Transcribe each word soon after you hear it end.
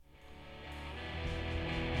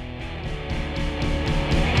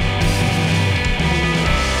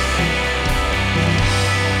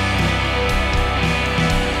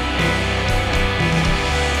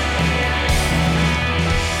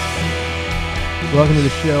Welcome to the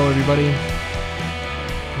show, everybody.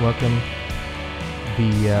 Welcome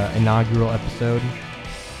the inaugural episode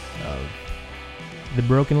of The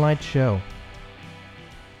Broken Light Show.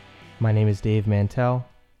 My name is Dave Mantell.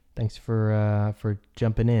 Thanks for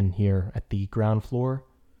jumping in here at the ground floor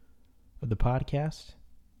of the podcast.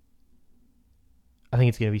 I think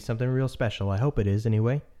it's going to be something real special. I hope it is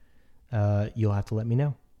anyway. You'll have to let me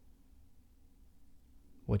know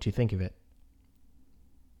what you think of it.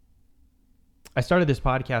 I started this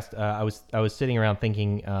podcast. I was sitting around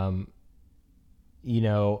thinking, I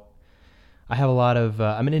have a lot of.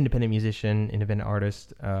 I'm an independent musician, independent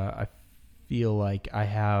artist. I feel like I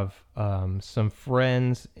have some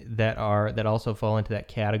friends that also fall into that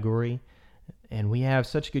category, and we have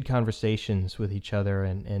such good conversations with each other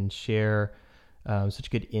and share such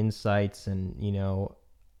good insights. And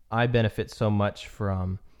I benefit so much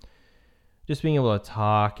from just being able to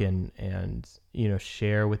talk and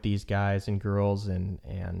share with these guys and girls.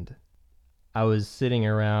 And I was sitting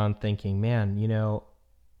around thinking, man,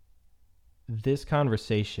 this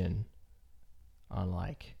conversation on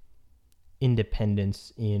like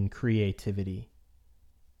independence in creativity,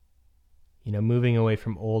 moving away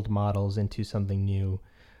from old models into something new.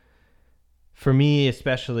 For me,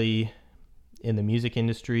 especially in the music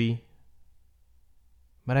industry,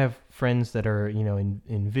 but I have friends that are,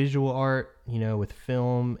 in visual art, with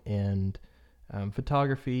film and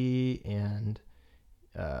photography and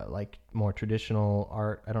like more traditional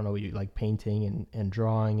art. I don't know what you like, painting and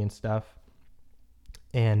drawing and stuff.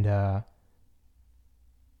 And, as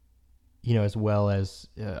well as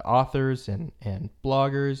authors and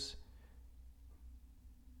bloggers.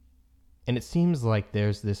 And it seems like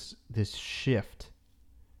there's this shift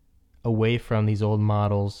away from these old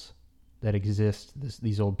models that exist,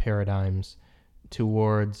 these old paradigms,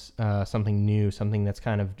 towards something new, something that's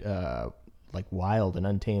kind of like wild and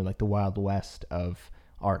untamed, like the Wild West of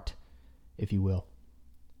art, if you will.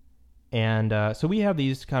 And so we have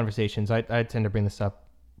these conversations. I tend to bring this up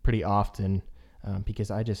pretty often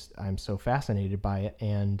because I'm so fascinated by it.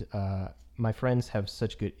 And my friends have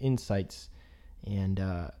such good insights. And,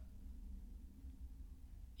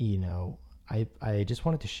 I just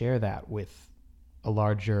wanted to share that with a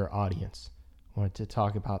larger audience. I wanted to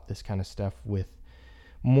talk about this kind of stuff with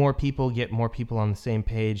more people, get more people on the same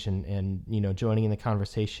page and joining in the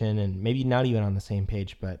conversation, and maybe not even on the same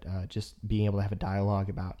page, but just being able to have a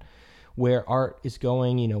dialogue about where art is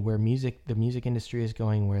going, where the music industry is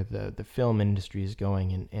going, where the film industry is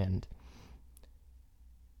going, and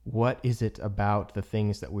what is it about the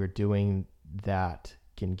things that we're doing that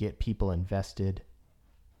can get people invested?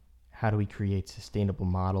 How do we create sustainable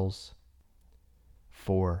models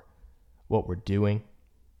for what we're doing?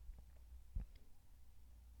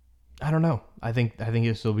 I don't know. I think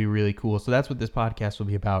this will be really cool. So that's what this podcast will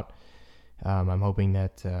be about. I'm hoping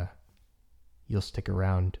that you'll stick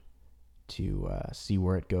around to see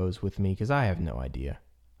where it goes with me, because I have no idea.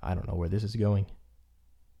 I don't know where this is going.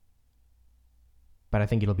 But I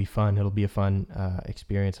think it'll be fun. It'll be a fun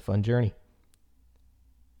experience, a fun journey.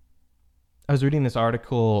 I was reading this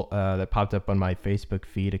article that popped up on my Facebook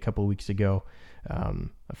feed a couple of weeks ago. A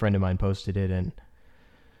friend of mine posted it, and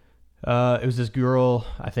it was this girl,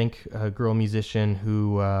 I think a girl musician,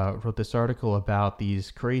 who wrote this article about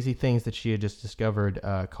these crazy things that she had just discovered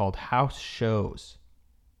called house shows.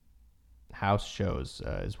 House shows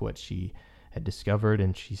is what she had discovered,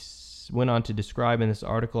 and she went on to describe in this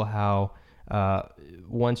article how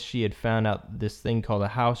once she had found out this thing called a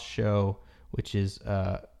house show, which is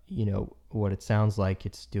what it sounds like.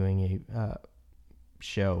 It's doing a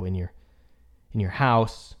show in your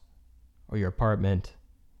house or your apartment,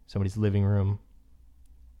 somebody's living room,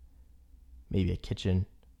 maybe a kitchen.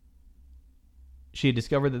 She had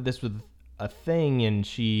discovered that this was a thing, and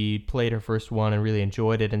she played her first one and really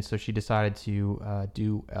enjoyed it, and so she decided to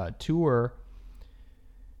do a tour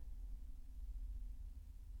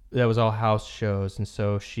that was all house shows. And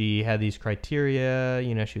so she had these criteria.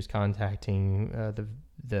 She was contacting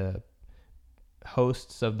the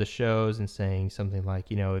hosts of the shows and saying something like,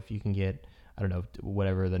 if you can get, I don't know,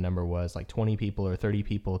 whatever the number was, like 20 people or 30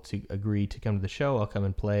 people to agree to come to the show, I'll come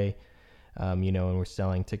and play, and we're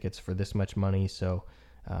selling tickets for this much money. So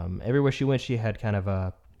everywhere she went, she had kind of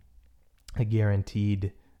a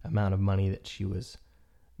guaranteed amount of money that she was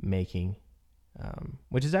making,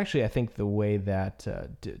 which is actually, I think, the way that,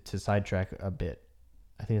 to sidetrack a bit,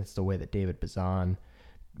 I think that's the way that David Bazan,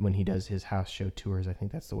 when he does his house show tours, I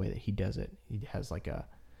think that's the way that he does it. He has like a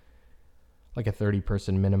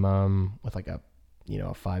 30-person minimum with like a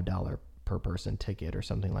 $5 per person ticket or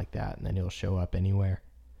something like that, and then he'll show up anywhere.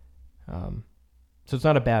 So So it's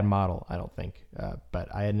not a bad model, I don't think. But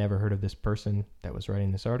I had never heard of this person that was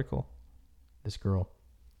writing this article, this girl.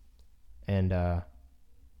 And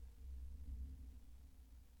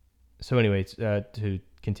so anyways, to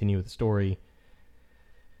continue with the story,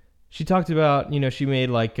 she talked about, she made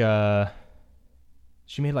like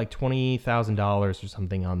 $20,000 or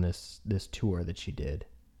something on this tour that she did.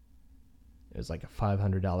 It was like a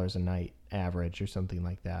 $500 a night average or something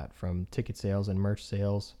like that from ticket sales and merch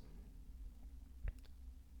sales.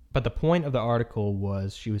 But the point of the article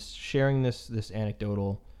was she was sharing this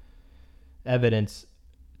anecdotal evidence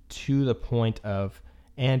to the point of,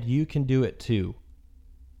 and you can do it too.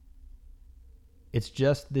 It's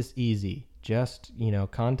just this easy. Just,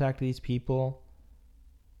 contact these people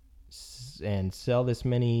and sell these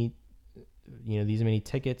many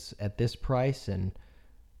tickets at this price, and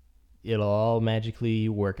it'll all magically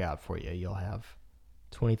work out for you. You'll have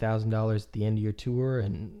 $20,000 at the end of your tour,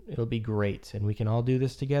 and it'll be great. And we can all do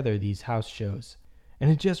this together, these house shows.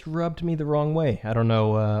 And it just rubbed me the wrong way. I don't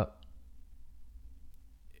know.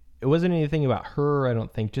 It wasn't anything about her, I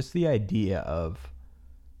don't think. Just the idea of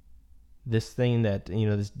this thing that,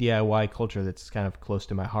 this DIY culture that's kind of close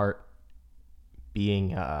to my heart being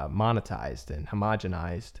monetized and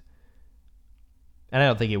homogenized. And I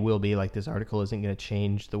don't think it will be. Like, this article isn't going to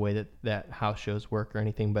change the way that house shows work or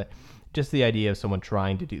anything, but just the idea of someone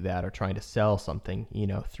trying to do that or trying to sell something,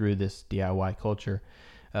 through this DIY culture,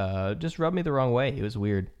 just rubbed me the wrong way. It was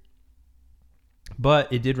weird.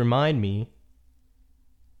 But it did remind me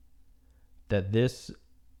that this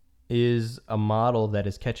is a model that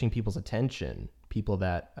is catching people's attention. People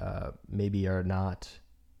that maybe are not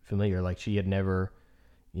familiar. Like, she had never,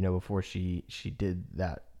 before she did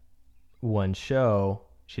that one show,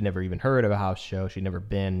 she never even heard of a house show. She'd never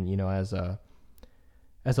been,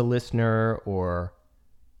 as a listener or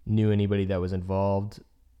knew anybody that was involved.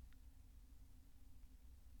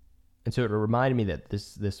 And so it reminded me that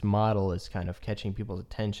this model is kind of catching people's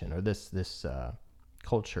attention, or this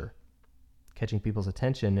culture catching people's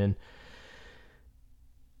attention. And,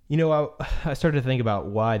 I started to think about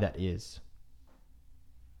why that is.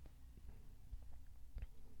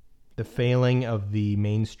 The failing of the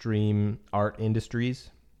mainstream art industries.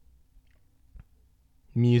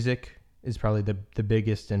 Music is probably the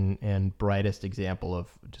biggest and brightest example of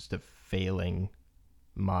just a failing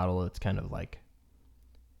model. It's kind of like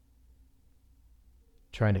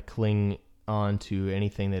trying to cling on to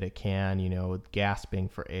anything that it can, gasping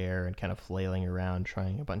for air and kind of flailing around,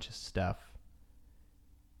 trying a bunch of stuff.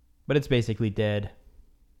 But it's basically dead.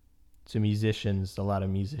 So a lot of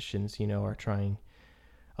musicians, are trying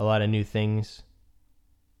a lot of new things.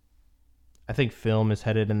 I think film is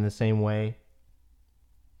headed in the same way,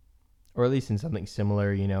 or at least in something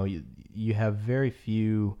similar. You have very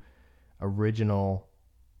few original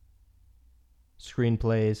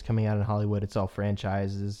screenplays coming out in Hollywood. It's all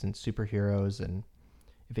franchises and superheroes, and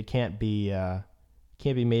if it can't be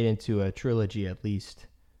made into a trilogy, at least,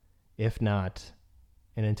 if not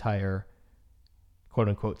an entire quote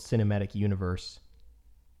unquote cinematic universe,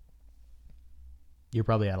 you're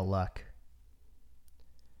probably out of luck.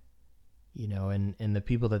 And the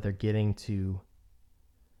people that they're getting to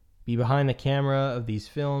be behind the camera of these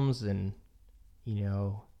films and,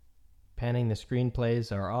 panning the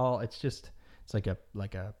screenplays are all, it's like a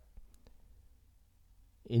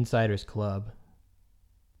insider's club.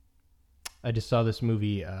 I just saw this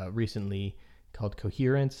movie recently called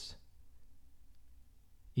Coherence.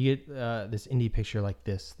 You get this indie picture like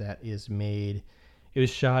this that is made. It was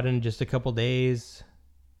shot in just a couple days.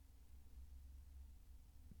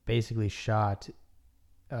 Basically shot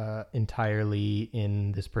entirely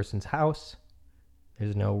in this person's house.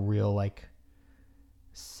 There's no real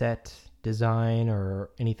set design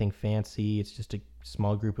or anything fancy. It's just a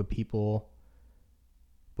small group of people.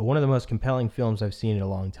 But one of the most compelling films I've seen in a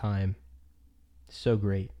long time. So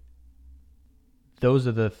great. Those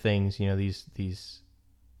are the things, these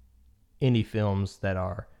indie films that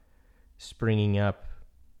are springing up.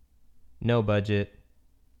 No budget,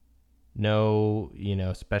 no,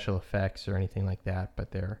 special effects or anything like that,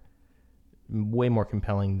 but they're way more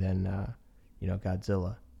compelling than,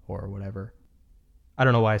 Godzilla or whatever. I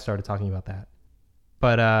don't know why I started talking about that.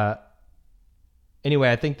 But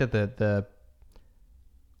anyway, I think that the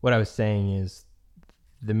what I was saying is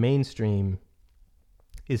the mainstream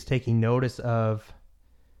is taking notice of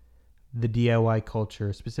the DIY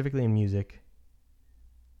culture, specifically in music.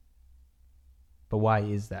 But why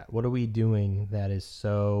is that? What are we doing that is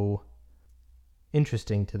so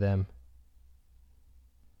interesting to them?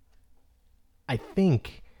 I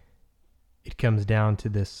think it comes down to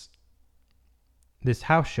this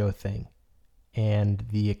house show thing and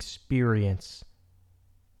the experience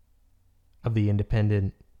of the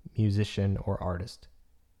independent musician or artist.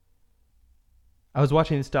 I was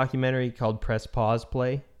watching this documentary called Press Pause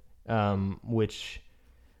Play, which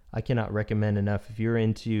I cannot recommend enough. If you're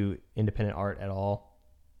into independent art at all,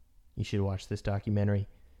 you should watch this documentary.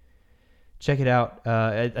 Check it out.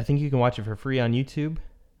 I think you can watch it for free on YouTube.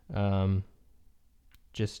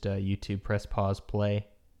 Just YouTube Press Pause Play,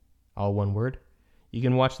 all one word. You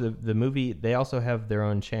can watch the movie. They also have their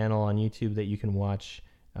own channel on YouTube that you can watch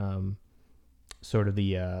sort of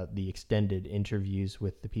the extended interviews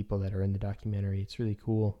with the people that are in the documentary. It's really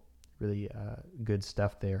cool, really good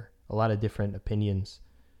stuff there. A lot of different opinions.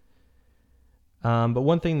 But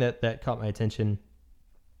one thing that caught my attention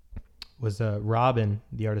was Robin,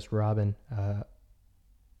 the artist Robin.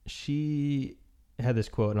 She had this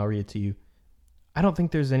quote, and I'll read it to you. I don't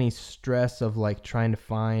think there's any stress of like trying to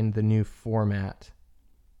find the new format.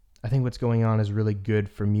 I think what's going on is really good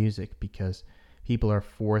for music because people are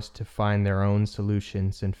forced to find their own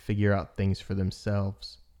solutions and figure out things for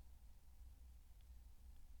themselves.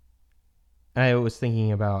 And I was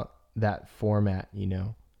thinking about that format,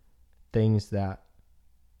 things that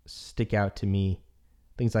stick out to me,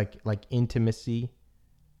 things like intimacy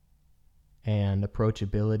and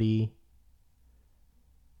approachability,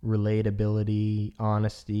 relatability,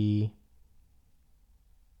 honesty.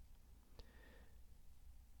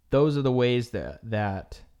 Those are the ways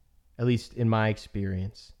that, at least in my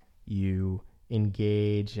experience, you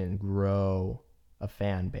engage and grow a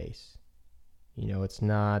fan base. It's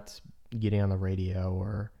not getting on the radio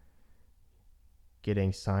or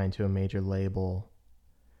getting signed to a major label.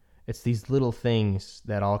 It's these little things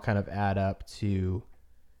that all kind of add up to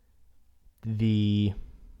the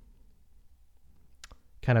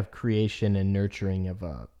kind of creation and nurturing of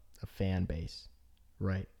a fan base,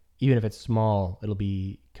 right? Even if it's small, it'll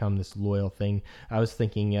become this loyal thing. I was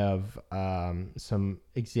thinking of some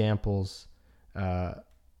examples.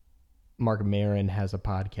 Mark Maron has a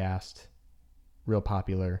podcast, real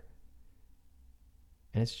popular.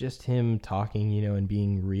 And it's just him talking, and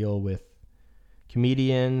being real with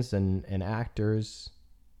comedians and actors,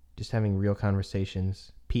 just having real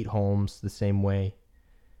conversations. Pete Holmes, the same way.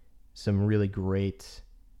 Some really great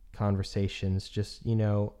conversations, just,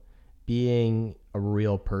 being a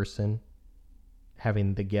real person,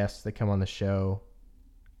 having the guests that come on the show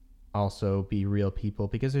also be real people,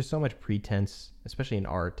 because there's so much pretense, especially in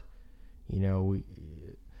art. We,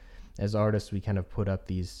 as artists, we kind of put up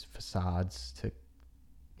these facades to,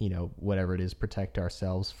 whatever it is, protect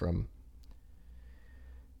ourselves from,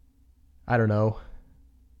 I don't know,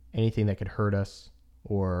 anything that could hurt us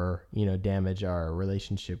or, damage our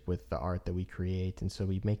relationship with the art that we create. And so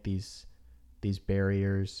we make these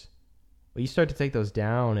barriers. But you start to take those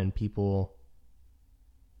down, and people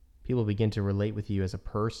begin to relate with you as a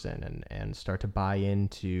person and start to buy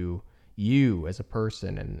into you as a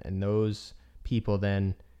person. And those people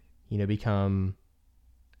then, become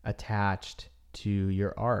attached to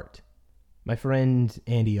your art. My friend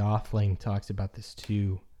Andy Offling talks about this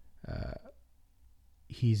too.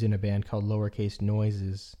 He's in a band called Lowercase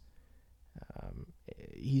Noises.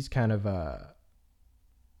 He's kind of a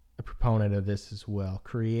proponent of this as well.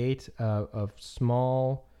 Create a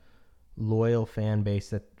small, loyal fan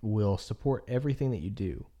base that will support everything that you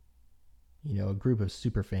do. A group of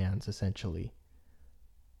super fans, essentially,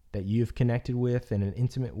 that you've connected with in an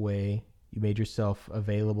intimate way. You made yourself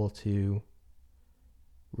available to,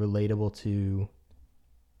 relatable to,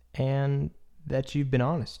 and that you've been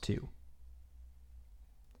honest to.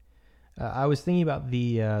 I was thinking about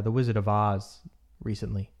the Wizard of Oz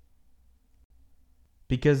recently,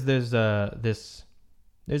 because there's this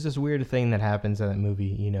weird thing that happens in that movie.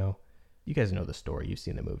 You guys know the story. You've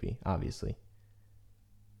seen the movie, obviously.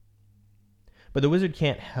 But the wizard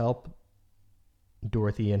can't help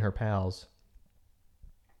Dorothy and her pals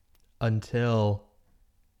until,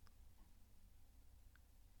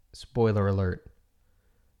 spoiler alert,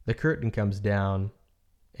 the curtain comes down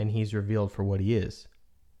and he's revealed for what he is.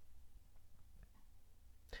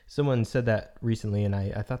 Someone said that recently, and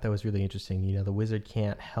I thought that was really interesting. The wizard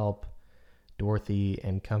can't help Dorothy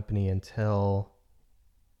and company until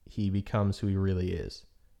he becomes who he really is.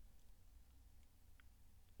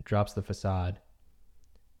 Drops the facade.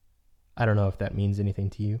 I don't know if that means anything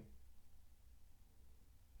to you.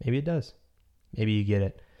 Maybe it does. Maybe you get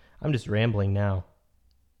it. I'm just rambling now.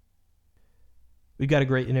 We've got a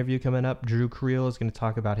great interview coming up. Drew Creel is going to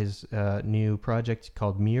talk about his new project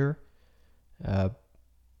called Mirror.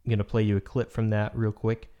 I'm going to play you a clip from that real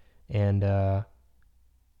quick. And I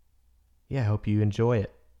hope you enjoy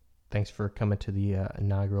it. Thanks for coming to the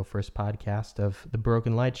inaugural first podcast of The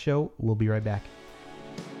Broken Light Show. We'll be right back.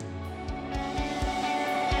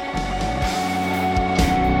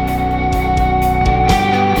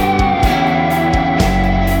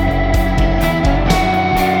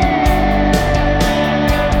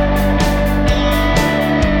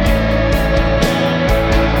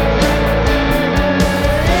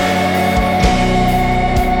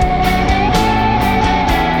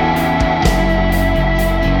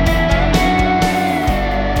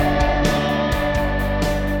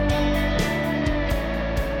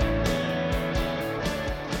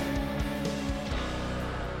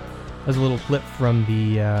 clip from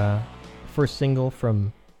the first single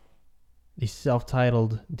from the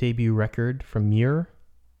self-titled debut record from Muir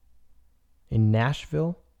in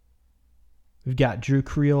Nashville. We've got Drew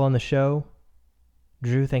Creel on the show.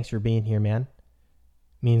 Drew, thanks for being here, man.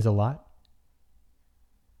 Means a lot.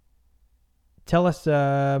 Tell us,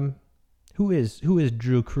 who is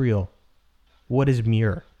Drew Creel? What is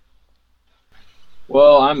Muir?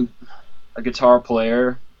 Well, I'm a guitar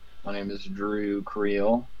player. My name is Drew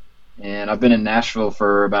Creel, and I've been in Nashville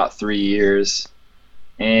for about 3 years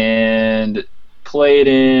and played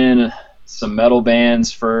in some metal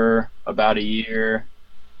bands for about a year.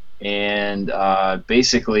 And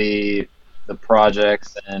basically, the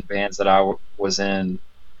projects and bands that I was in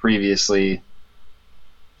previously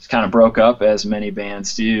just kind of broke up, as many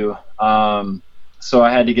bands do. So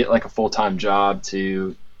I had to get like a full-time job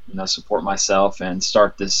to, support myself and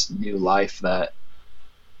start this new life that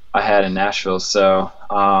I had in Nashville. So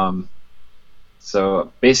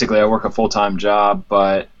basically, I work a full-time job,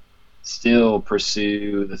 but still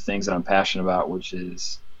pursue the things that I'm passionate about, which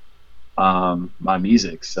is my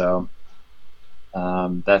music. So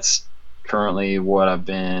that's currently what I've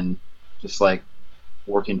been just like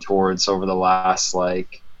working towards over the last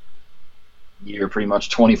like year. Pretty much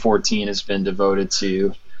 2014 has been devoted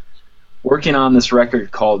to working on this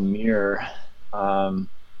record called Muir.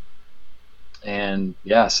 And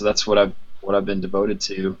yeah, so that's what I've been devoted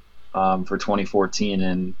to for 2014,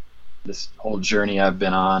 and this whole journey I've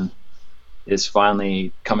been on is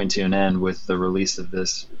finally coming to an end with the release of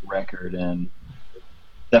this record, and it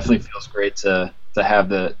definitely feels great to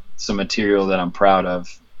have some material that I'm proud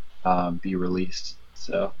of be released.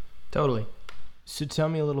 So totally. So tell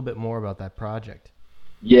me a little bit more about that project.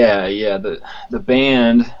 Yeah. The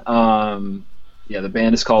band, the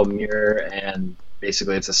band is called Muir, and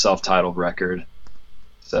basically it's a self-titled record.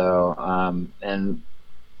 So, and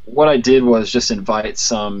what I did was just invite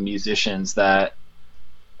some musicians that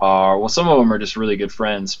some of them are just really good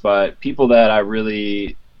friends, but people that I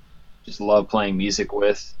really just love playing music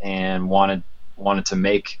with and wanted to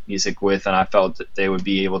make music with, and I felt that they would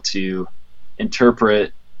be able to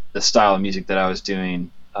interpret the style of music that I was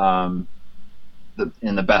doing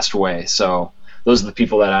in the best way. So those are the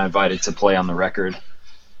people that I invited to play on the record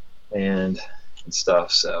and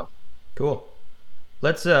stuff. So cool.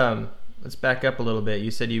 Let's back up a little bit.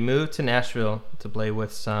 You said you moved to Nashville to play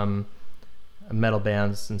with some metal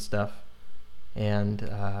bands and stuff, and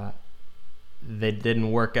they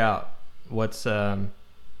didn't work out. I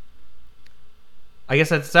guess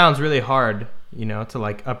that sounds really hard, to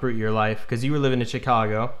like uproot your life, because you were living in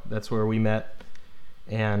Chicago. That's where we met,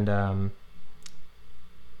 and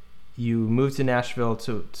you moved to Nashville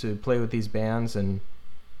to play with these bands. And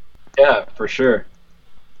yeah, for sure.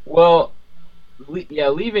 Well,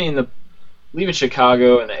 leaving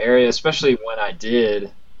Chicago and the area, especially when I did,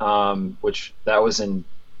 which that was in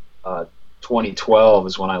 2012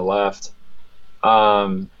 is when I left.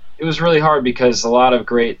 It was really hard because a lot of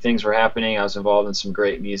great things were happening. I was involved in some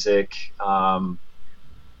great music, a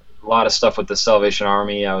lot of stuff with the Salvation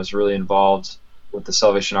Army. I was really involved with the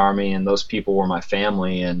Salvation Army, and those people were my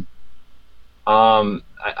family. And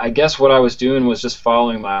I guess what I was doing was just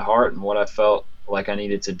following my heart and what I felt like I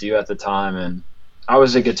needed to do at the time. And I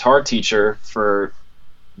was a guitar teacher for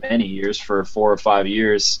many years, for 4 or 5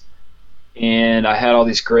 years, and I had all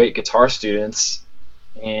these great guitar students,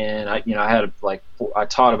 and I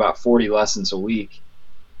taught about 40 lessons a week,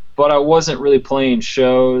 but I wasn't really playing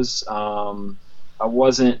shows. I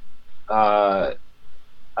wasn't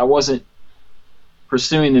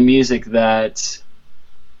pursuing the music that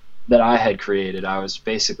I had created. I was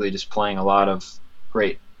basically just playing a lot of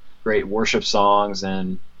great worship songs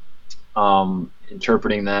and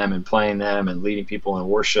interpreting them and playing them and leading people in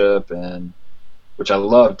worship, and which I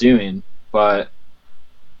love doing, but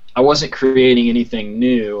I wasn't creating anything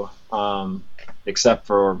new, except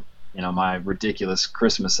for my ridiculous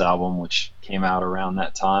Christmas album, which came out around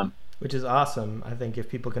that time. Which is awesome. I think if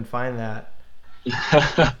people can find that.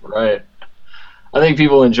 Right. I think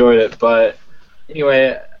people enjoyed it, but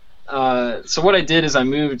anyway, so what I did is I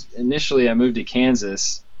moved to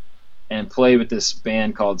Kansas and played with this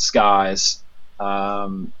band called Skies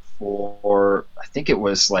for I think it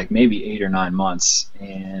was like maybe 8 or 9 months,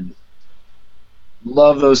 and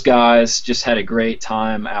love those guys. Just had a great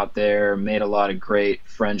time out there, made a lot of great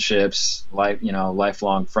friendships,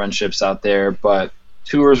 lifelong friendships out there, but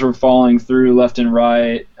tours were falling through left and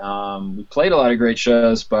right. We played a lot of great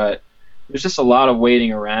shows, but there's just a lot of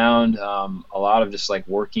waiting around, a lot of just like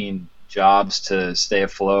working jobs to stay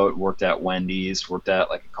afloat. Worked at Wendy's, worked at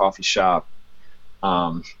like a coffee shop,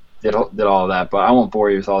 did all of that, but I won't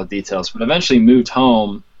bore you with all the details. But eventually moved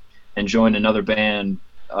home and joined another band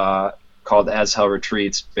called As Hell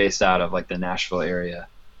Retreats, based out of like the Nashville area.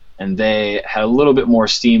 And they had a little bit more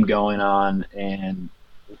steam going on, and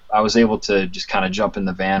I was able to just kind of jump in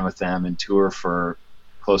the van with them and tour for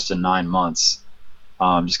close to 9 months,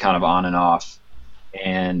 just kind of on and off.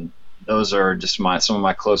 And those are just some of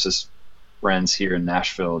my closest friends here in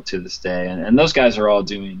Nashville to this day. And those guys are all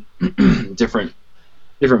doing different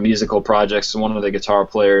musical projects. So one of the guitar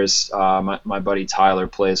players, my buddy Tyler,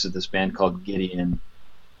 plays with this band called Gideon,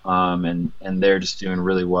 and they're just doing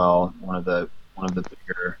really well. One of the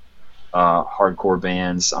bigger hardcore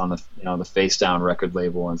bands on the Face Down record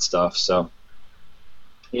label and stuff. So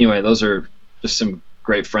anyway, those are just some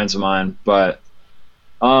great friends of mine. But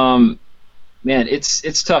man,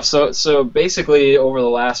 it's tough. So basically, over the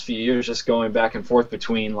last few years, just going back and forth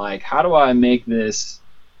between like, how do I make this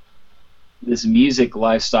music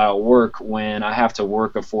lifestyle work when I have to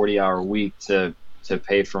work a 40-hour week to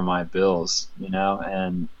pay for my bills,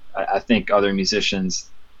 And I think other musicians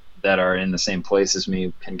that are in the same place as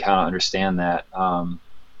me can kind of understand that.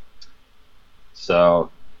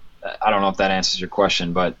 So I don't know if that answers your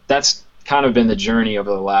question, but that's kind of been the journey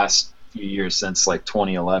over the last few years since like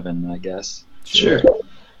 2011, I guess. Sure.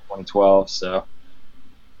 2012. So.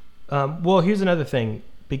 Well, here's another thing,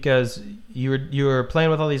 because you were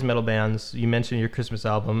playing with all these metal bands. You mentioned your Christmas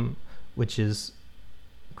album, which is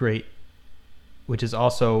great, which is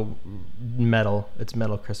also metal. It's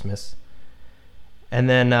Metal Christmas. And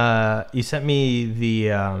then you sent me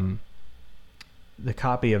the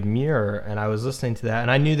copy of Mirror, and I was listening to that,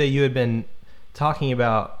 and I knew that you had been talking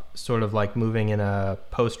about sort of like moving in a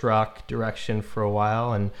post-rock direction for a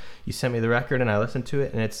while, and you sent me the record, and I listened to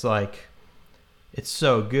it, and it's like, it's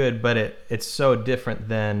so good, but it's so different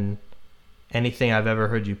than anything I've ever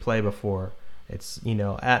heard you play before. It's,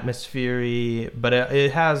 atmosphere-y, but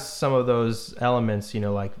it has some of those elements,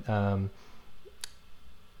 like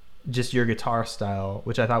just your guitar style,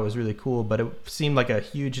 which I thought was really cool, but it seemed like a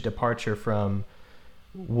huge departure from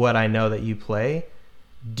what I know that you play.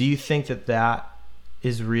 Do you think that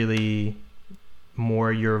is really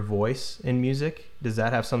more your voice in music? Does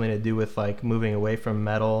that have something to do with like moving away from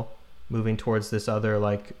metal, moving towards this other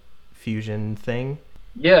like fusion thing?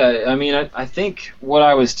 Yeah, I mean, I think what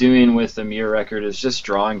I was doing with the Mirror record is just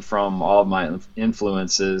drawing from all of my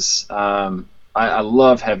influences. I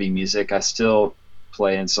love heavy music. I still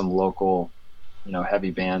play in some local,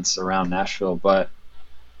 heavy bands around Nashville. But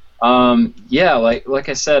yeah, like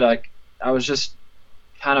I said, I was just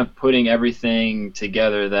kind of putting everything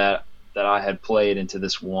together that I had played into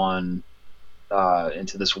this one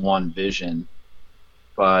vision.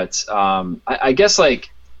 But I guess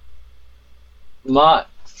like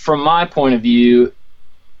from my point of view,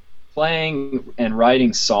 playing and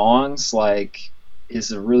writing songs like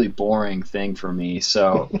is a really boring thing for me.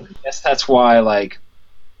 So I guess that's why like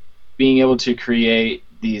being able to create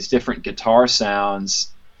these different guitar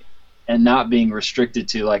sounds and not being restricted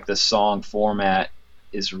to like the song format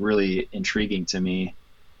is really intriguing to me.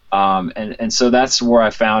 And so that's where I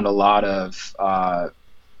found a lot of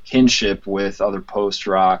kinship with other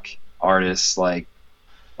post-rock artists like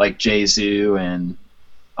Jesu and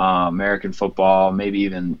American Football, maybe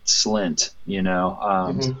even Slint,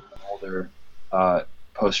 older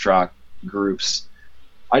post-rock groups.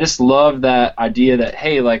 I just love that idea that,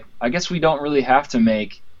 hey, like, I guess we don't really have to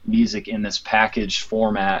make music in this packaged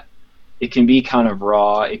format. It can be kind of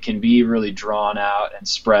raw. It can be really drawn out and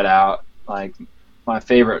spread out. Like, my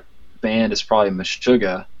favorite band is probably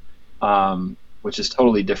Meshuggah, which is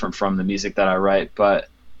totally different from the music that I write, but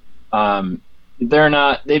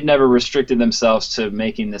they've never restricted themselves to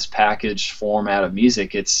making this packaged format of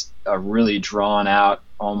music. It's a really drawn out,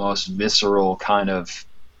 almost visceral kind of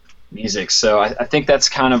music. So I think that's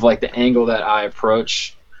kind of like the angle that I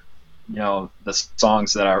approach, the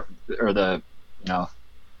songs that are, or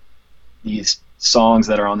these songs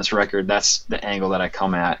that are on this record. That's the angle that I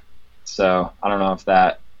come at. So I don't know if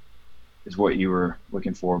that is what you were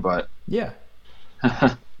looking for, but yeah.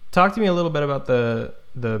 Talk to me a little bit about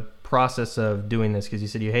the process of doing this, because you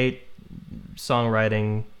said you hate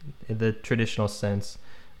songwriting in the traditional sense,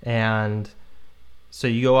 and so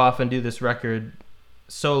you go off and do this record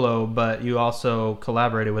solo, but you also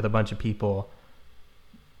collaborated with a bunch of people.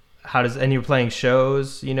 And you're playing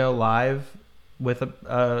shows, live with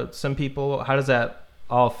some people. How does that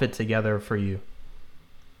all fit together for you?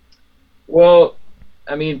 Well,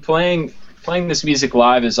 I mean, playing this music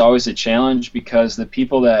live is always a challenge, because the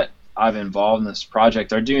people that I've involved in this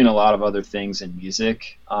project are doing a lot of other things in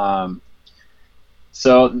music.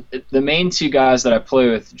 So the main two guys that I play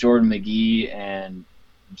with, Jordan McGee and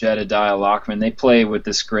Jedediah Lockman, they play with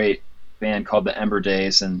this great band called the Ember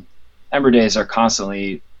Days, and Ember Days are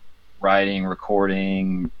constantly writing,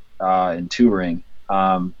 recording, and touring.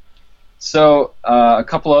 A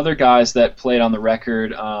couple other guys that played on the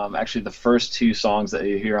record, actually the first two songs that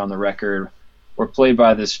you hear on the record were played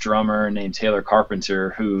by this drummer named Taylor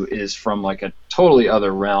Carpenter, who is from like a totally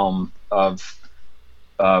other realm of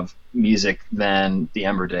music than the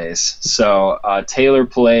Ember Days. So Taylor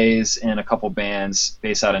plays in a couple bands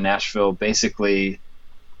based out of Nashville. Basically,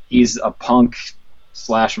 he's a punk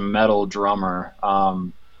slash metal drummer,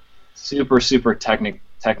 super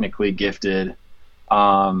technically gifted,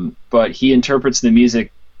 but he interprets the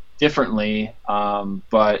music differently,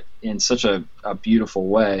 but in such a beautiful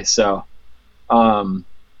way. So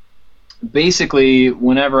basically,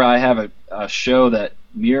 whenever I have a show that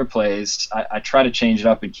Mirror plays, I try to change it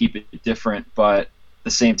up and keep it different, but at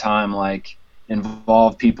the same time, like,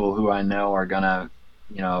 involve people who I know are gonna,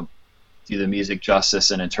 do the music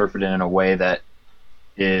justice and interpret it in a way that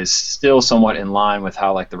is still somewhat in line with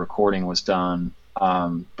how like the recording was done,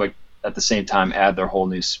 but at the same time add their whole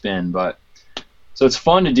new spin. But so it's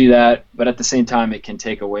fun to do that, but at the same time it can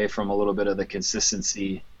take away from a little bit of the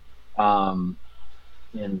consistency in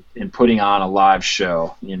putting on a live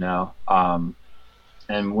show,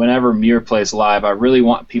 and whenever Mirror plays live, I really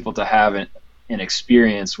want people to have an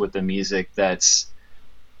experience with the music that's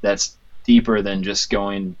deeper than just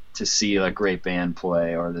going to see a great band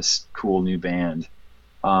play or this cool new band.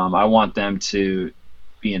 I want them to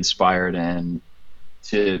be inspired and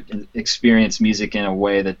to experience music in a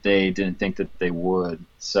way that they didn't think that they would.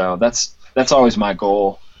 So that's always my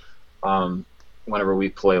goal whenever we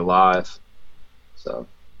play live. So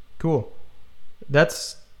cool.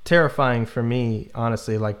 That's terrifying for me,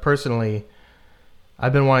 honestly. Like, personally,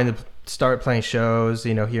 I've been wanting to start playing shows,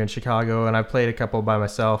 here in Chicago, and I've played a couple by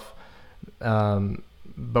myself.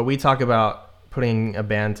 But we talk about putting a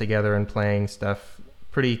band together and playing stuff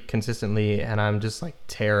pretty consistently, and I'm just like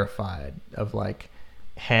terrified of like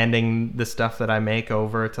handing the stuff that I make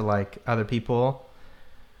over to like other people.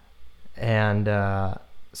 And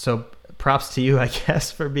so props to you, I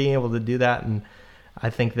guess, for being able to do that. And I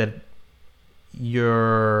think that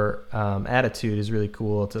your attitude is really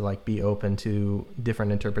cool, to like be open to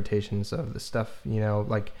different interpretations of the stuff.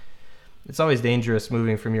 Like, it's always dangerous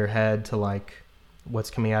moving from your head to like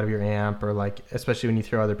what's coming out of your amp, or like, especially when you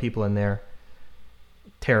throw other people in there.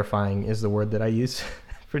 Terrifying is the word that I use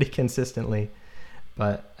pretty consistently.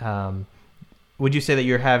 But would you say that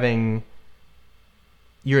you're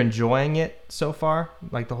enjoying it so far,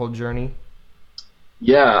 like the whole journey?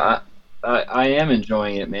 Yeah, I am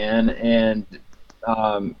enjoying it, man. And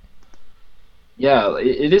yeah,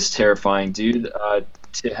 it is terrifying, dude,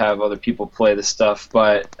 to have other people play the stuff.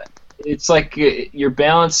 But it's like you're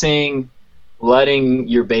balancing letting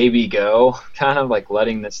your baby go, kind of like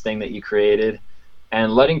letting this thing that you created,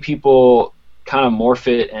 and letting people kind of morph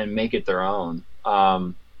it and make it their own.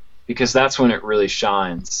 Because that's when it really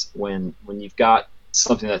shines, when you've got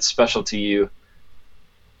something that's special to you,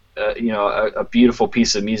 a beautiful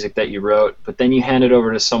piece of music that you wrote, but then you hand it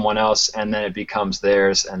over to someone else, and then it becomes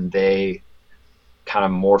theirs, and they kind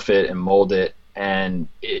of morph it and mold it, and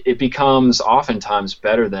it becomes oftentimes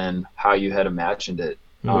better than how you had imagined it,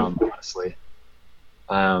 honestly.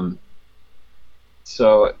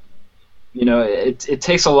 So, it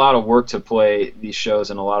takes a lot of work to play these shows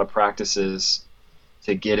and a lot of practices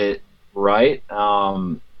to get it right.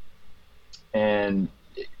 And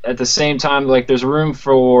at the same time, like, there's room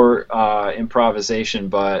for improvisation,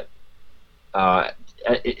 but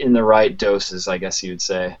in the right doses, I guess you would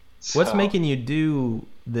say. What's making you do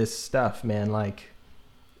this stuff, man? Like,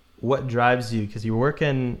 what drives you? Because you're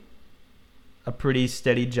working a pretty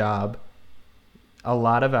steady job, a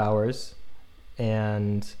lot of hours,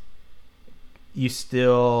 and you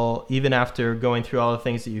still, even after going through all the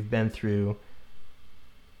things that you've been through,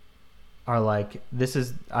 are like,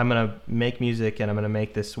 I'm going to make music and I'm going to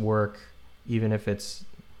make this work, even if it's,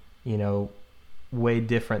 way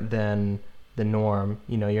different than the norm.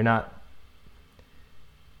 You're not,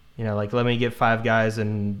 like, let me get 5 guys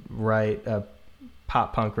and write a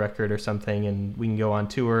pop punk record or something, and we can go on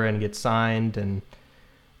tour and get signed and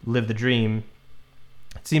live the dream.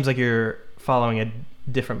 It seems like you're following a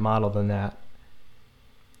different model than that.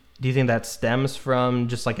 Do you think that stems from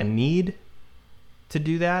just like a need to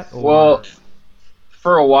do that? Or? Well,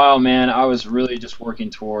 for a while, man, I was really just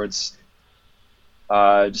working towards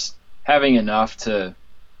just having enough to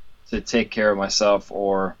take care of myself,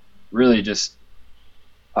 or really just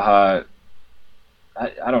I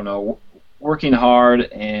don't know, working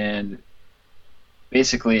hard and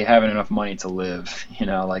basically having enough money to live.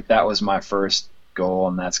 Like, that was my first goal,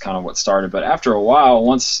 and that's kind of what started. But after a while,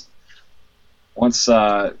 once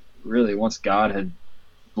really once God had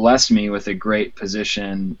blessed me with a great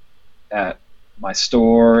position at my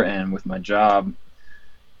store and with my job,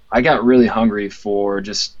 I got really hungry for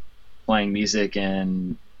just playing music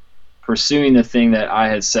and pursuing the thing that I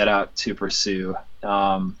had set out to pursue.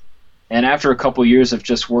 And after a couple years of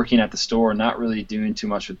just working at the store, not really doing too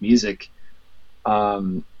much with music,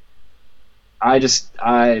 I just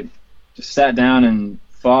sat down and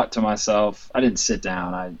thought to myself. I didn't sit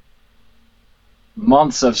down.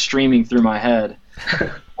 Months of streaming through my head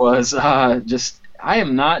was just, I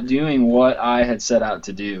am not doing what I had set out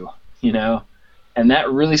to do, and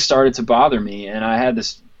that really started to bother me. And I had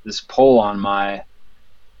this pull on my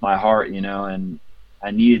heart, and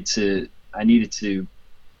I needed to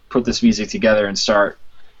put this music together and start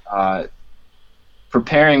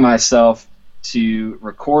preparing myself to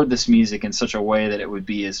record this music in such a way that it would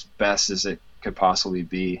be as best as it could possibly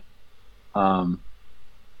be.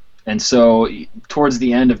 And so towards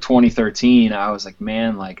the end of 2013, I was like,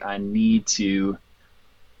 man, like I need to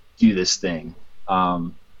do this thing.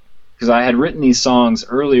 Because I had written these songs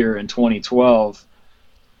earlier in 2012,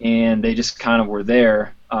 and they just kind of were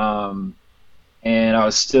there. And I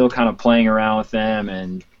was still kind of playing around with them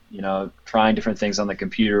and, trying different things on the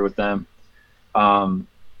computer with them.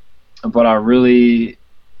 But I really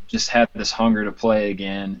just had this hunger to play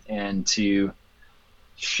again and to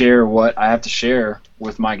share what I have to share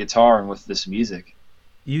with my guitar and with this music.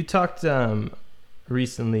 You talked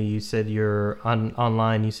recently, you said you're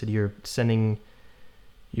online, you said you're sending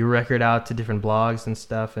your record out to different blogs and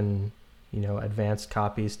stuff and, advanced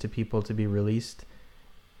copies to people to be released.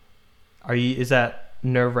 Is that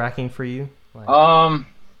nerve-wracking for you?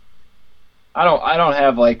 I don't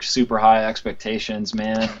have like super high expectations,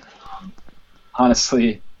 man.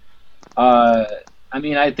 Honestly, I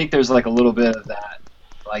think there's like a little bit of that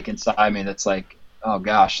like inside me that's like, oh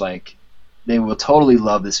gosh, like they will totally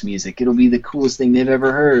love this music. It'll be the coolest thing they've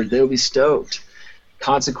ever heard. They'll be stoked.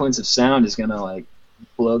 Consequence of Sound is gonna like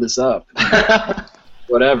blow this up.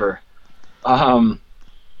 Whatever.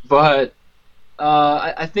 But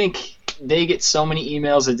I think they get so many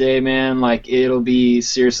emails a day, man. Like it'll be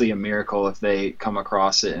seriously a miracle if they come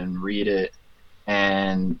across it and read it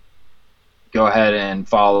and go ahead and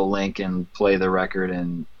follow the link and play the record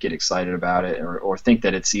and get excited about it or think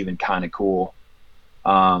that it's even kind of cool.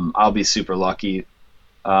 I'll be super lucky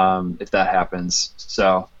if that happens.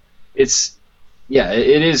 So it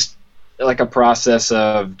is like a process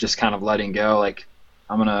of just kind of letting go. Like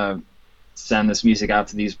I'm going to send this music out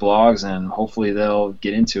to these blogs and hopefully they'll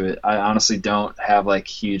get into it. I honestly don't have like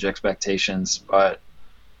huge expectations, but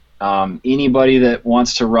anybody that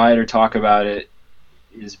wants to write or talk about it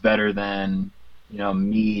is better than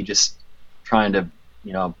me just trying to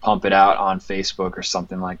pump it out on Facebook or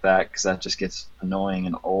something like that, because that just gets annoying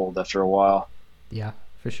and old after a while. Yeah,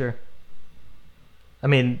 for sure.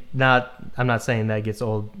 I'm not saying that gets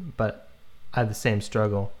old, but I have the same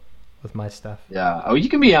struggle with my stuff. Yeah. Oh, you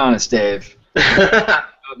can be honest, Dave. I've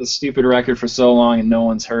had the stupid record for so long and no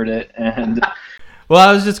one's heard it, and well,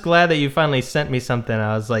 I was just glad that you finally sent me something.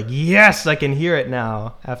 I was like, yes, I can hear it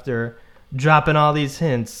now after dropping all these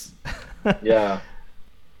hints. Yeah.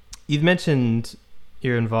 You've mentioned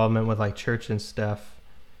your involvement with like church and stuff.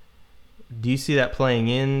 Do you see that playing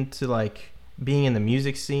into like being in the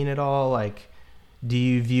music scene at all? Like, do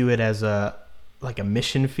you view it as a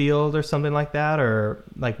mission field or something like that? Or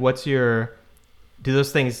like do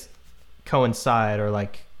those things coincide or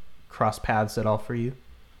like cross paths at all for you?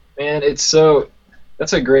 Man, that's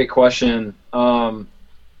a great question. I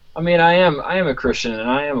am a Christian and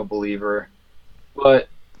I am a believer, but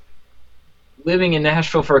living in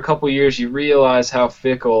Nashville for a couple years, you realize how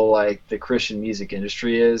fickle like the Christian music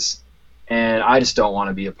industry is, and I just don't want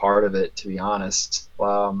to be a part of it, to be honest.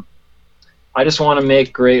 I just want to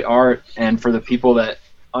make great art, and for the people that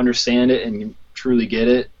understand it and truly get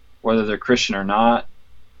it, whether they're Christian or not,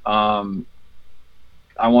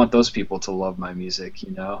 I want those people to love my music,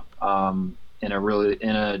 in a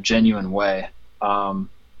genuine way.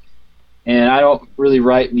 And I don't really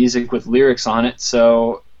write music with lyrics on it,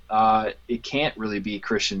 so it can't really be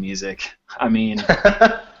Christian music.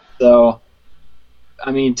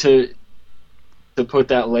 To put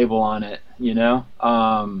that label on it,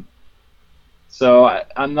 So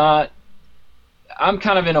I'm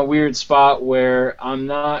kind of in a weird spot where I'm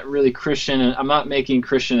not really Christian, and I'm not making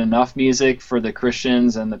Christian enough music for the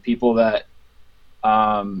Christians and the people that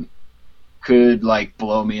could like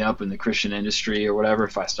blow me up in the Christian industry or whatever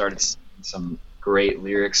if I started singing some great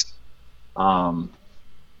lyrics, about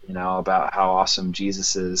how awesome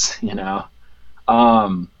Jesus is,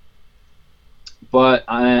 But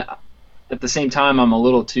at the same time, I'm a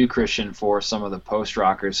little too Christian for some of the post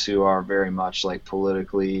rockers who are very much like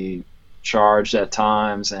politically charged at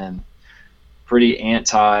times and pretty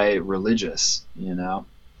anti-religious, you know.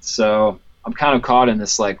 So I'm kind of caught in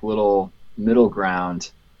this like little middle ground,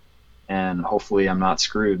 and hopefully I'm not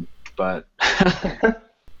screwed. But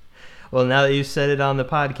Well, now that you said it on the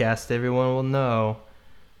podcast, everyone will know.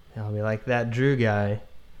 I'll be like, that Drew guy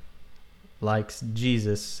likes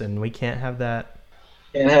Jesus, and we can't have that.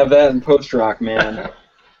 can't have that in post rock, man.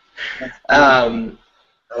 At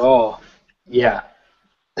all. Yeah.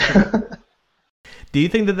 Do you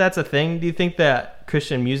think that that's a thing? Do you think that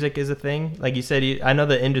Christian music is a thing? Like you said, I know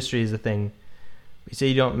the industry is a thing. You say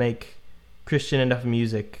you don't make Christian enough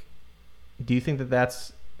music. Do you think that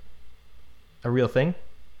that's a real thing?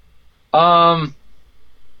 I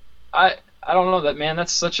don't know that, man.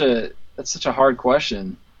 That's such a hard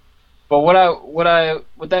question. But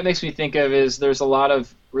what that makes me think of is there's a lot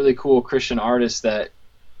of really cool Christian artists that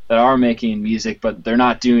are making music, but they're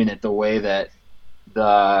not doing it the way that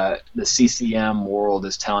the CCM world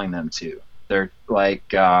is telling them to. They're like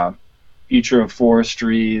Future of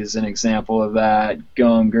Forestry is an example of that.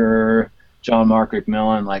 Gungor, John Mark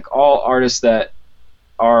McMillan, like all artists that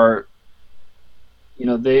are, you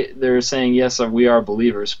know, they're saying yes, we are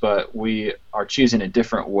believers, but we are choosing a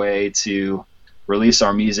different way to release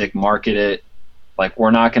our music, market it. Like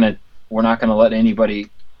we're not gonna let anybody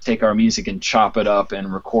take our music and chop it up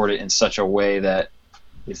and record it in such a way that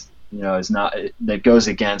that goes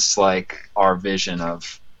against like our vision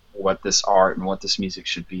of what this art and what this music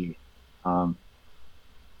should be.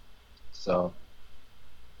 So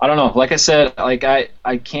I don't know. Like I said, like I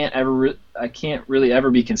can't really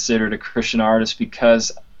ever be considered a Christian artist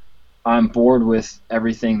because I'm bored with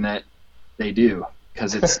everything that they do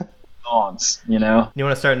because it's songs, you know. You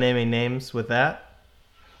want to start naming names with that?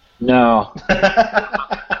 No.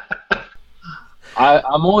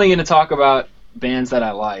 I'm only going to talk about bands that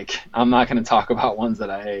I like. I'm not going to talk about ones that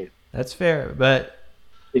I hate. That's fair, but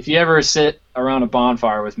if you ever sit around a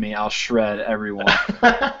bonfire with me, I'll shred everyone.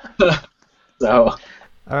 So,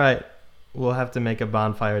 all right, we'll have to make a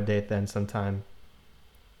bonfire date then sometime.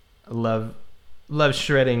 I love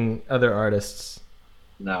shredding other artists.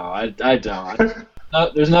 No, I don't. No,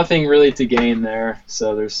 there's nothing really to gain there,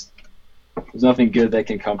 so there's nothing good that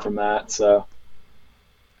can come from that. So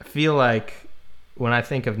I feel like when I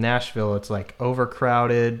think of Nashville, it's like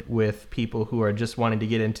overcrowded with people who are just wanting to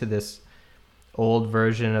get into this old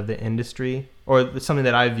version of the industry, or something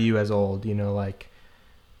that I view as old, you know, like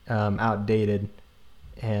outdated,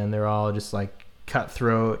 and they're all just like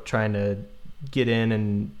cutthroat, trying to get in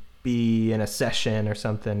and be in a session or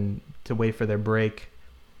something to wait for their break.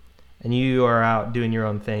 And you are out doing your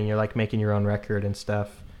own thing. You're like making your own record and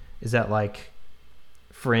stuff. Is that like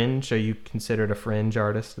fringe? Are you considered a fringe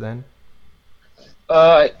artist then?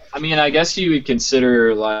 I mean, I guess you would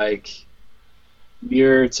consider like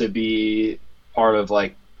Muir to be part of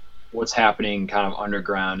like what's happening kind of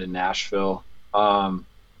underground in Nashville. I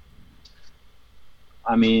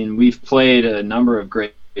mean, we've played a number of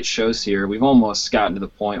great shows here. We've almost gotten to the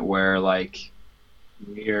point where like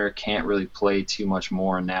Muir can't really play too much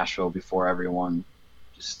more in Nashville before everyone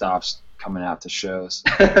just stops coming out to shows.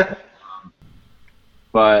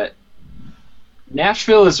 But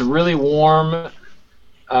Nashville is really warm.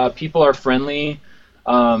 People are friendly.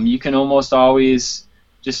 You can almost always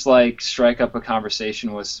just like strike up a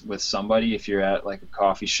conversation with somebody if you're at like a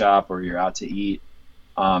coffee shop or you're out to eat.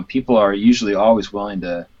 People are usually always willing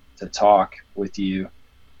to talk with you.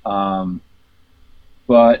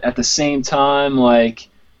 But at the same time, like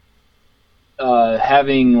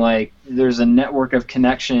having like there's a network of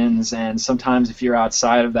connections, and sometimes if you're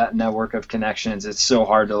outside of that network of connections, it's so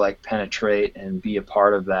hard to like penetrate and be a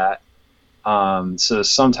part of that. So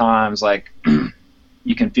sometimes like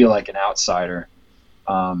you can feel like an outsider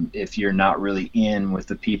if you're not really in with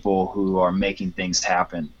the people who are making things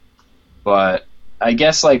happen. But I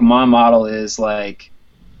guess like my model is like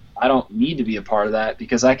I don't need to be a part of that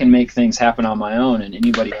because I can make things happen on my own, and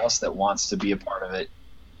anybody else that wants to be a part of it,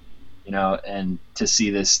 you know, and to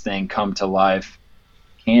see this thing come to life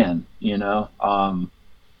can, you know.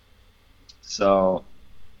 So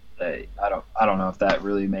I don't know if that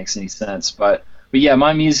really makes any sense, but yeah,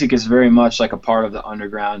 my music is very much like a part of the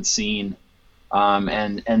underground scene,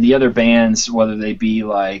 and the other bands, whether they be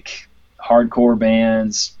like hardcore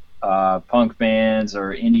bands, punk bands,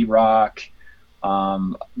 or indie rock.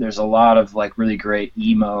 There's a lot of like really great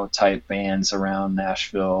emo type bands around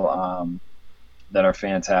Nashville that are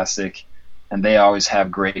fantastic, and they always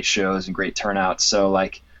have great shows and great turnouts. So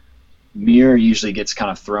like Muir usually gets kind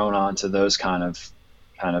of thrown onto those kind of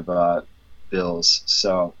bills.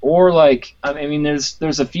 So, or like, I mean,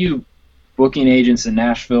 there's a few booking agents in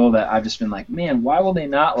Nashville that I've just been like, man, why will they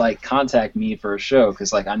not like contact me for a show?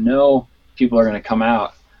 Because like I know people are going to come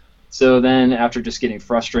out. So then after just getting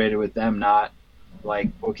frustrated with them not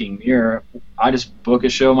like booking Mirror, I just book a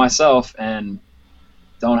show myself and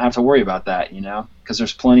don't have to worry about that, because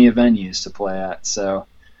there's plenty of venues to play at. So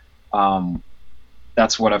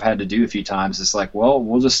that's what I've had to do a few times. It's like, well,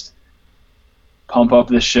 we'll just pump up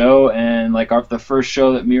the show, and like the first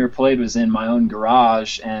show that Mirror played was in my own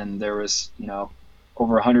garage, and there was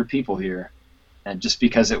over 100 people here, and just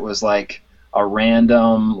because it was like a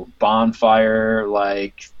random bonfire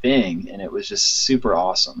like thing, and it was just super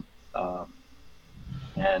awesome,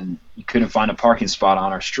 and you couldn't find a parking spot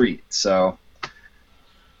on our street. So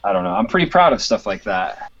I don't know, I'm pretty proud of stuff like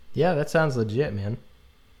that. Yeah, that sounds legit, man.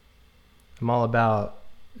 I'm all about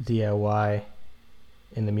DIY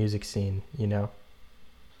in the music scene,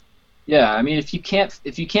 Yeah, I mean, if you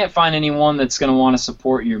can't find anyone that's going to want to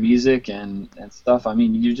support your music and stuff, I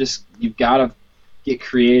mean, you've got to get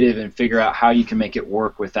creative and figure out how you can make it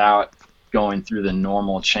work without going through the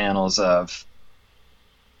normal channels of,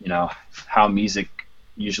 how music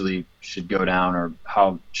usually should go down or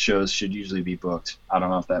how shows should usually be booked. I don't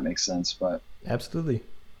know if that makes sense, but absolutely.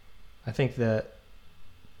 I think that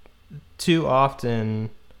too often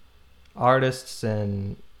artists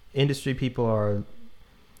and industry people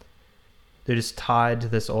they're just tied to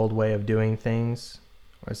this old way of doing things,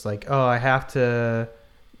 where it's like, oh, I have to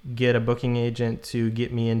get a booking agent to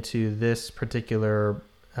get me into this particular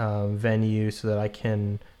venue so that I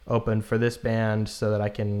can open for this band, so that I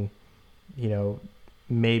can,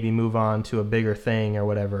 maybe move on to a bigger thing or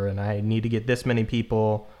whatever. And I need to get this many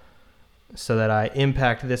people so that I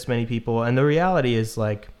impact this many people. And the reality is,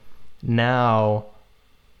 like, now,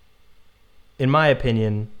 in my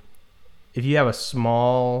opinion, if you have a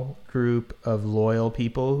small group of loyal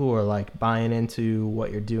people who are like buying into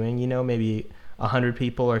what you're doing, maybe 100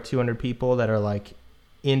 people or 200 people that are like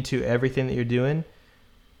into everything that you're doing,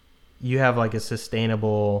 you have like a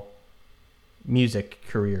sustainable music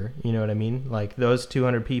career. You know what I mean? Like those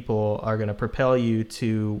 200 people are going to propel you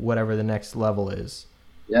to whatever the next level is.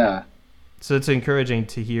 Yeah. So it's encouraging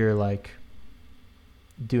to hear like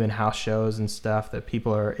doing house shows and stuff that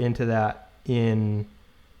people are into that in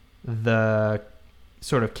the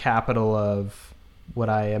sort of capital of what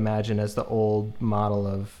I imagine as the old model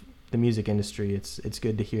of the music industry. It's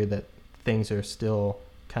good to hear that things are still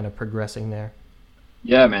kind of progressing there.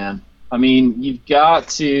 Yeah, man. I mean, you've got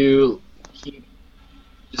to keep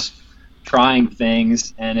just trying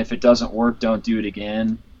things, and if it doesn't work, don't do it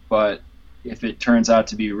again. But if it turns out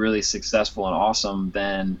to be really successful and awesome,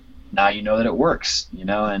 then now you know that it works,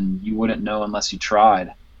 and you wouldn't know unless you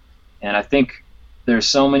tried. And I think there's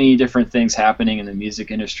so many different things happening in the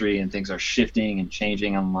music industry, and things are shifting and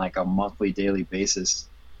changing on like a monthly, daily basis,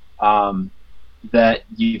 that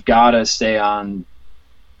you've got to stay on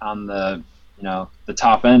the the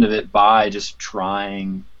top end of it by just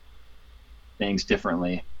trying things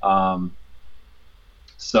differently.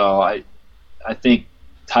 So I think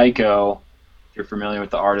Tycho, if you're familiar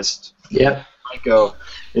with the artist, yep, Tycho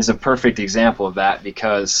is a perfect example of that,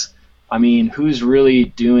 because I mean, who's really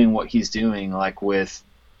doing what he's doing, like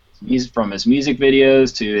from his music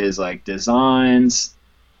videos to his like designs,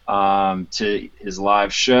 to his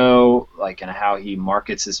live show, like, and how he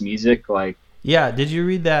markets his music, like. Yeah, did you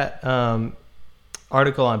read that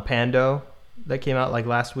article on Pando that came out like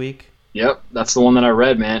last week? Yep, that's the one that I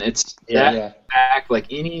read, man. It's back, like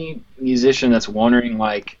any musician that's wondering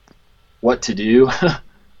like what to do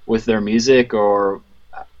with their music, or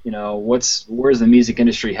where's the music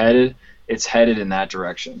industry headed? It's headed in that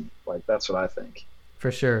direction. Like, that's what I think.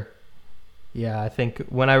 For sure. Yeah, I think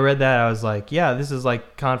when I read that, I was like, yeah, this is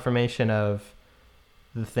like confirmation of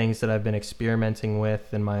the things that I've been experimenting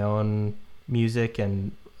with in my own music.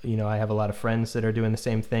 And, I have a lot of friends that are doing the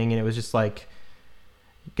same thing. And it was just like,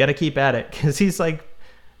 got to keep at it, because he's like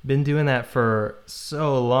been doing that for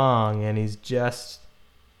so long, and he's just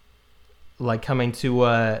like coming to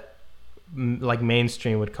what like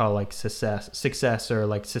mainstream would call like success or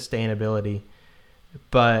like sustainability.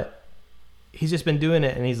 But he's just been doing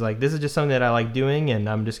it, and he's like, this is just something that I like doing, and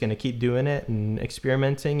I'm just going to keep doing it and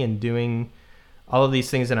experimenting and doing all of these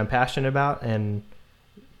things that I'm passionate about. And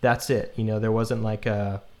that's it. There wasn't like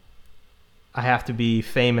I have to be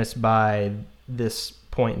famous by this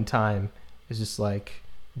point in time. It's just like,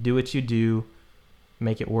 do what you do,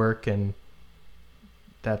 make it work, and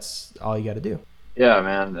that's all you got to do. Yeah,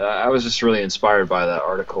 man. I was just really inspired by that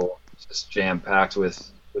article. It's just jam-packed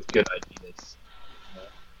with good ideas.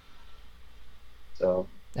 So.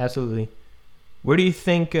 Absolutely. Where do you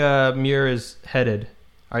think Muir is headed?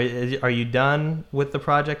 Are you done with the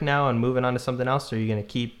project now and moving on to something else, or are you going to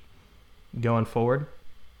keep going forward?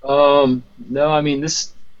 No, I mean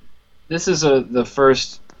this is the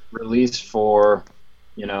first release for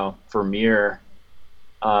for Mirror,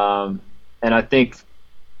 and I think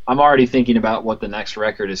I'm already thinking about what the next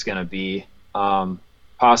record is going to be,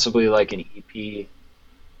 possibly like an EP,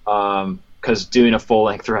 because doing a full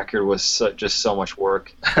length record was just so much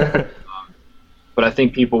work. But I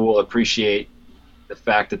think people will appreciate the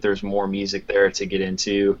fact that there's more music there to get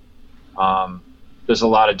into. There's a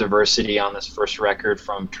lot of diversity on this first record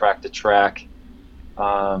from track to track.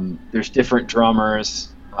 There's different drummers.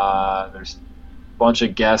 There's a bunch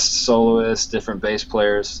of guest soloists, different bass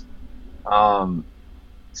players.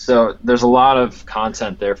 So there's a lot of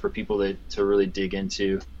content there for people to really dig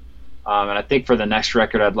into. And I think for the next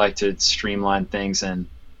record, I'd like to streamline things and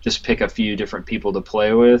just pick a few different people to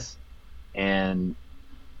play with, and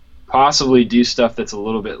possibly do stuff that's a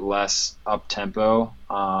little bit less up-tempo,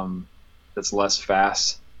 that's less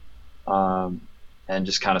fast, and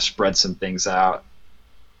just kind of spread some things out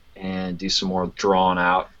and do some more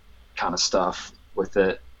drawn-out kind of stuff with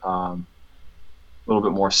it, a little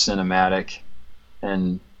bit more cinematic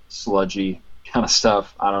and sludgy kind of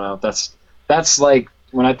stuff. I don't know. That's like,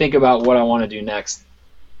 when I think about what I want to do next,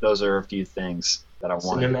 those are a few things that I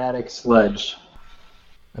want. Cinematic sludge.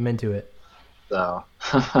 I'm into it. So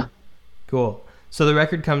cool. So the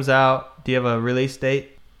record comes out. Do you have a release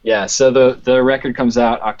date? yeah, so the record comes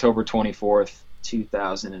out October 24th,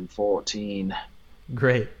 2014.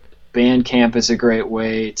 Great. Bandcamp is a great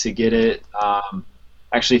way to get it.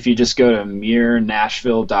 Actually, if you just go to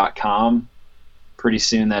mirrornashville.com, pretty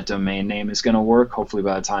soon that domain name is going to work, hopefully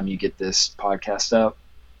by the time you get this podcast up.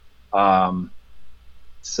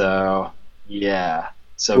 So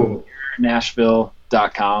Cool.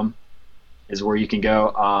 mirrornashville.com is where you can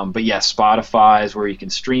go. But yeah, Spotify is where you can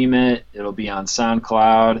stream it. It'll be on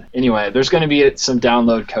SoundCloud. Anyway, there's going to be some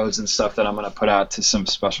download codes and stuff that I'm going to put out to some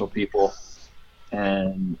special people.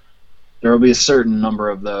 And there will be a certain number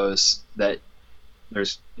of those that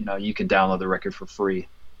you can download the record for free.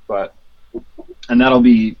 And that'll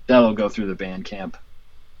go through the Bandcamp.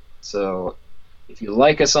 So if you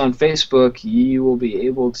like us on Facebook, you will be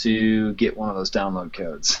able to get one of those download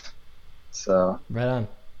codes. So Right on.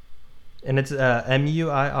 And it's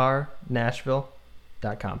MUIR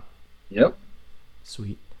Nashville.com. Yep.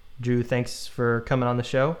 Sweet. Drew, thanks for coming on the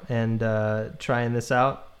show and trying this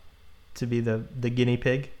out to be the guinea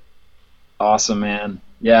pig. Awesome, man.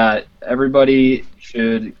 Yeah, everybody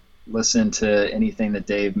should listen to anything that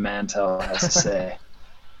Dave Mantell has to say.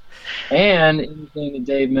 And anything that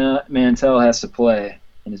Dave Mantell has to play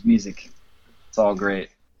in his music. It's all great.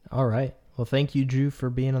 All right. Well, thank you, Drew, for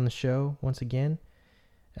being on the show once again.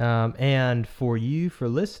 And for you for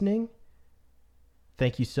listening,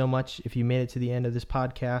 thank you so much. If you made it to the end of this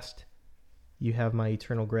podcast, you have my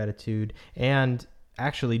eternal gratitude. And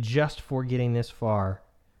actually, just for getting this far,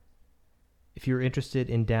 if you're interested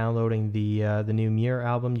in downloading the new Muir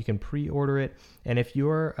album, you can pre-order it. And if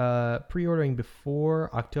you're pre-ordering before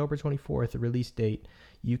October 24th, the release date,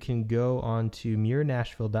 you can go on to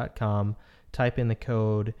mirrornashville.com, type in the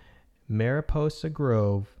code Mariposa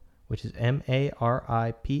Grove, which is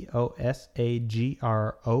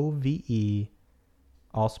MARIPOSAGROVE,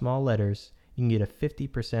 all small letters. You can get a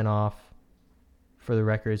 50% off for the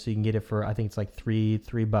record, so you can get it for, I think it's like $3 or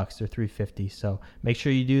 $3.50. So make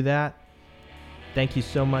sure you do that. Thank you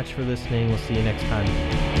so much for listening. We'll see you next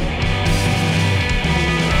time.